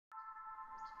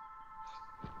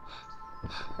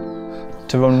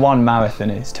To run one marathon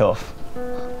is tough.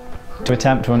 To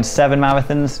attempt to run 7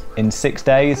 marathons in 6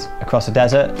 days across a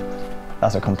desert,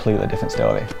 that's a completely different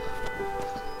story.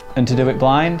 And to do it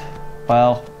blind,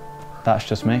 well, that's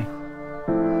just me.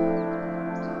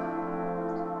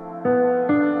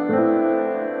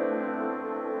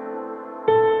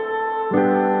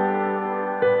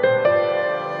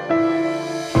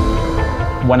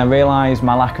 When I realised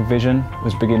my lack of vision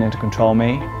was beginning to control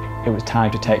me, it was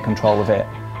time to take control of it.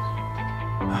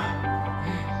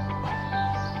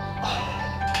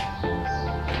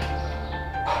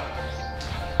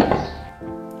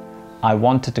 I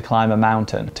wanted to climb a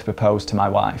mountain to propose to my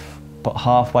wife, but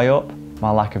halfway up,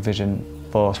 my lack of vision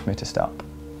forced me to stop.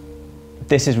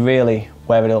 This is really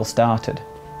where it all started.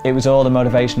 It was all the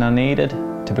motivation I needed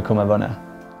to become a runner.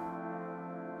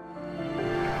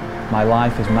 My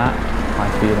life is mapped by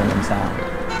feeling and sound.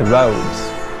 The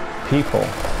roads, people,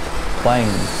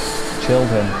 planes,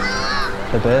 children,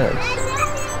 the birds.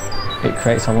 It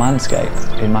creates a landscape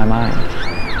in my mind.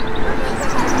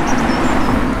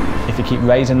 If you keep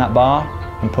raising that bar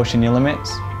and pushing your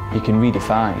limits, you can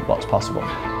redefine what's possible.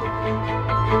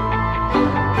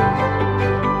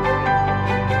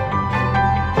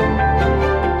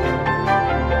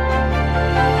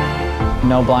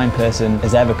 No blind person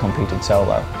has ever competed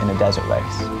solo in a desert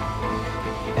race.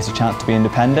 It's a chance to be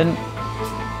independent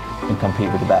and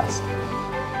compete with the best.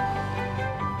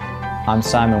 I'm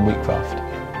Simon Wheatcroft,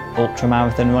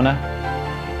 ultramarathon runner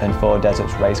and 4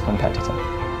 deserts race competitor.